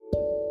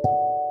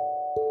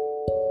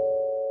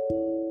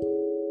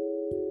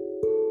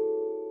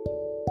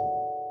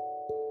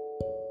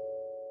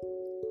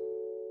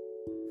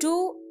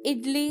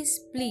idlis,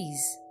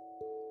 please."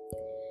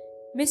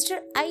 Mr.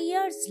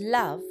 Iyer's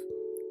love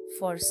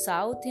for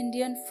South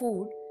Indian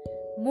food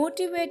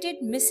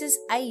motivated Mrs.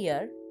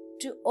 Iyer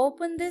to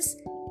open this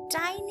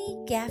tiny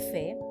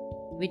cafe,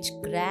 which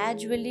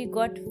gradually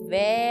got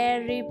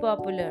very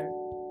popular.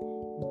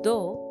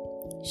 Though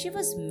she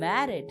was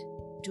married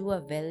to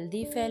a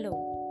wealthy fellow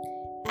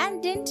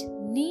and didn't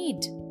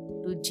need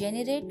to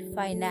generate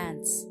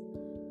finance,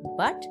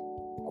 but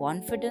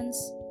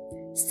confidence,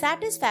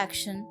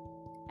 satisfaction,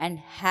 and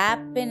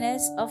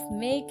happiness of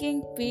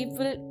making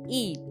people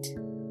eat.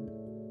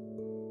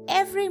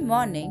 Every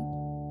morning,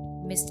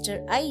 Mr.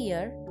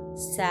 Iyer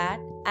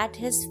sat at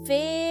his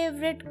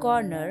favorite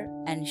corner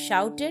and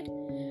shouted,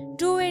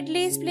 "2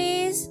 idlis,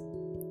 please,"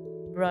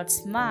 brought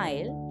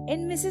smile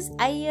in Mrs.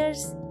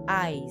 Iyer's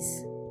eyes.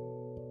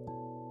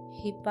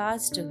 He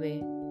passed away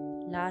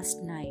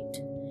last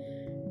night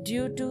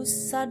due to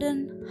sudden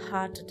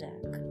heart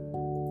attack.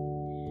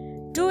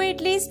 "2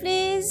 idlis,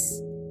 please,"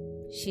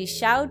 she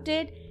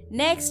shouted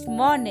next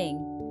morning,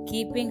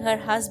 keeping her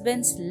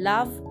husband's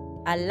love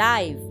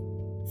alive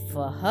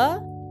for her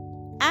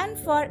and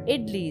for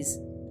idlis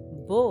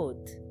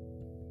both.